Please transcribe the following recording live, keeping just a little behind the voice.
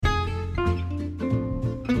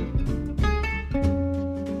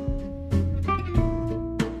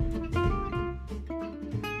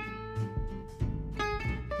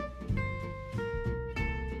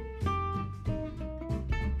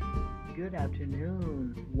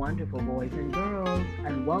afternoon, wonderful boys and girls,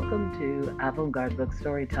 and welcome to Avant-Garde Book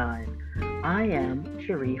Storytime. I am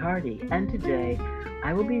Cherie Hardy, and today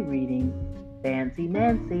I will be reading Fancy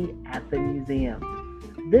Nancy at the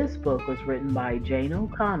Museum. This book was written by Jane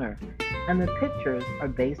O'Connor, and the pictures are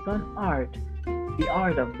based on the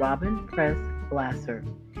art of Robin Press Glasser.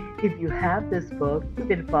 If you have this book, you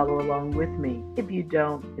can follow along with me. If you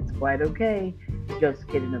don't, it's quite okay. Just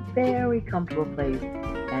get in a very comfortable place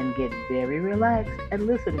and get very relaxed and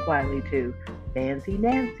listen quietly to Fancy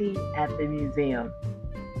Nancy at the Museum.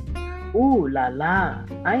 Ooh la la,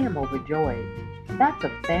 I am overjoyed. That's a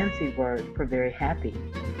fancy word for very happy.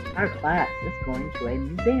 Our class is going to a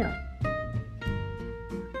museum.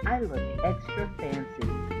 I look extra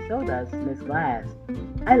fancy. So does Miss Glass.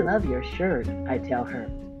 I love your shirt, I tell her.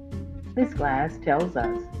 Miss Glass tells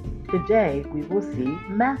us, today we will see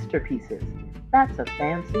masterpieces. That's a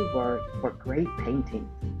fancy word for great paintings.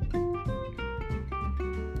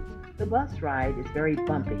 The bus ride is very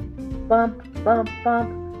bumpy. Bump, bump,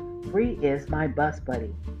 bump. Bree is my bus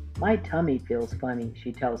buddy. My tummy feels funny,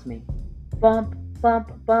 she tells me. Bump,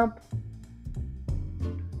 bump, bump.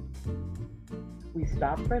 We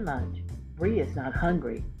stop for lunch. Bree is not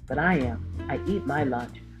hungry, but I am. I eat my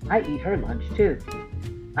lunch. I eat her lunch too.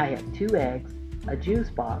 I have 2 eggs, a juice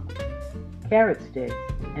box, carrot sticks,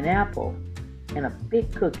 an apple, and a big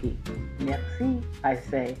cookie. Merci, I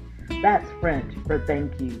say. That's French for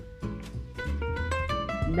thank you.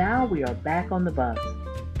 Now we are back on the bus.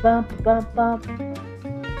 Bump, bump, bump.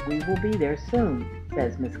 We will be there soon,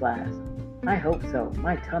 says Miss Glass. I hope so.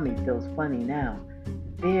 My tummy feels funny now.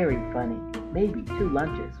 Very funny. Maybe 2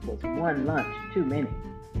 lunches was 1 lunch too many.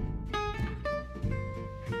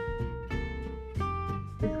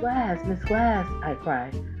 Miss Glass, I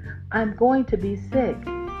cry. I'm going to be sick.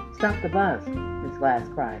 Stop the bus, Miss Glass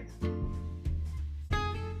cries.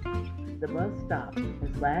 The bus stops.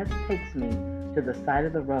 Miss Glass takes me to the side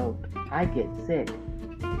of the road. I get sick.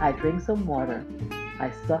 I drink some water.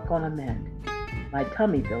 I suck on a mint. My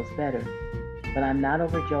tummy feels better, but I'm not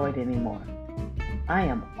overjoyed anymore. I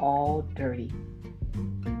am all dirty.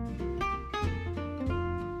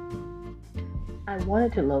 I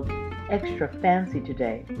wanted to look extra fancy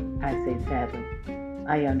today, I say sadly.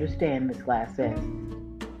 I understand, Miss Glass says.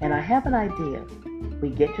 And I have an idea. We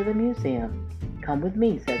get to the museum. Come with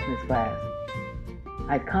me, says Miss Glass.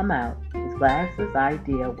 I come out. Miss Glass's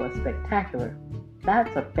idea was spectacular.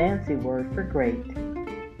 That's a fancy word for great.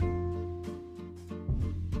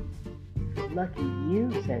 Lucky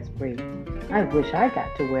you, says Bree. I wish I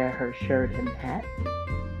got to wear her shirt and hat.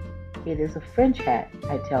 It is a French hat,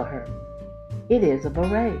 I tell her. It is a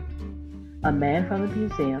beret. A man from the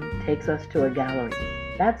museum takes us to a gallery.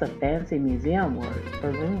 That's a fancy museum word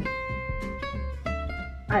for room.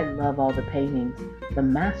 I love all the paintings, the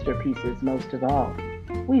masterpieces most of all.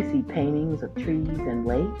 We see paintings of trees and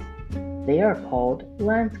lakes. They are called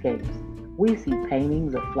landscapes. We see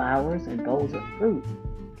paintings of flowers and bowls of fruit.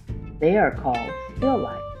 They are called still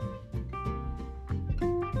lifes.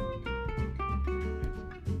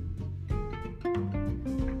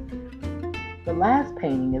 The last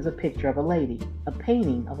painting is a picture of a lady. A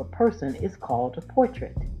painting of a person is called a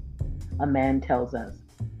portrait. A man tells us,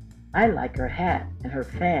 I like her hat and her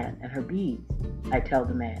fan and her beads, I tell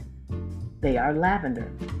the man. They are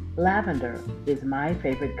lavender. Lavender is my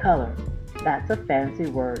favorite color. That's a fancy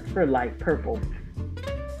word for light purple.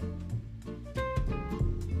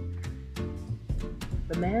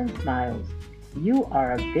 The man smiles. You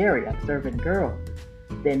are a very observant girl.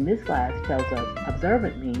 Then Miss Glass tells us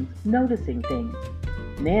observant means noticing things.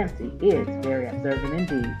 Nancy is very observant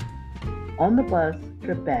indeed. On the bus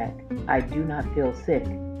trip back, I do not feel sick.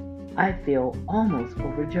 I feel almost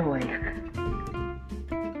overjoyed.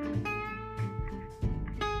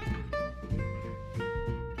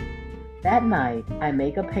 That night, I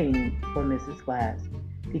make a painting for Mrs. Glass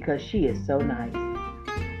because she is so nice.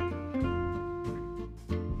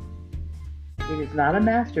 It is not a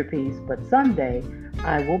masterpiece, but someday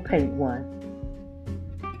I will paint one.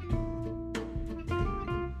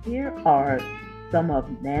 Here are some of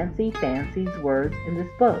Nancy Fancy's words in this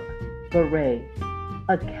book. Beret,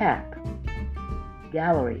 a cap.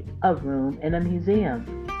 Gallery, a room in a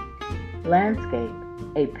museum. Landscape,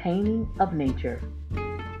 a painting of nature.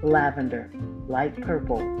 Lavender, light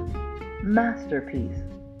purple. Masterpiece,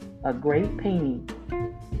 a great painting.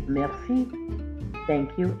 Merci,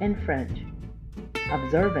 thank you in French.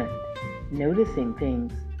 Observant, noticing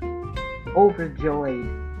things. Overjoyed,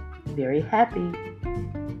 very happy.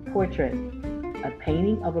 Portrait, a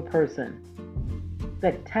painting of a person.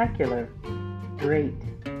 Spectacular, great.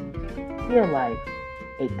 Still life,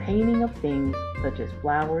 a painting of things such as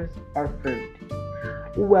flowers or fruit.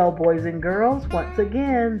 Well, boys and girls, once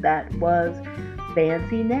again, that was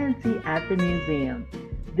Fancy Nancy at the Museum.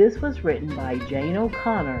 This was written by Jane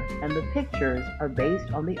O'Connor, and the pictures are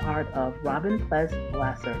based on the art of Robin Pleiss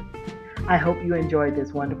Blasser. I hope you enjoyed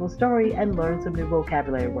this wonderful story and learned some new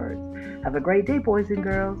vocabulary words. Have a great day, boys and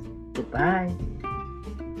girls. Goodbye.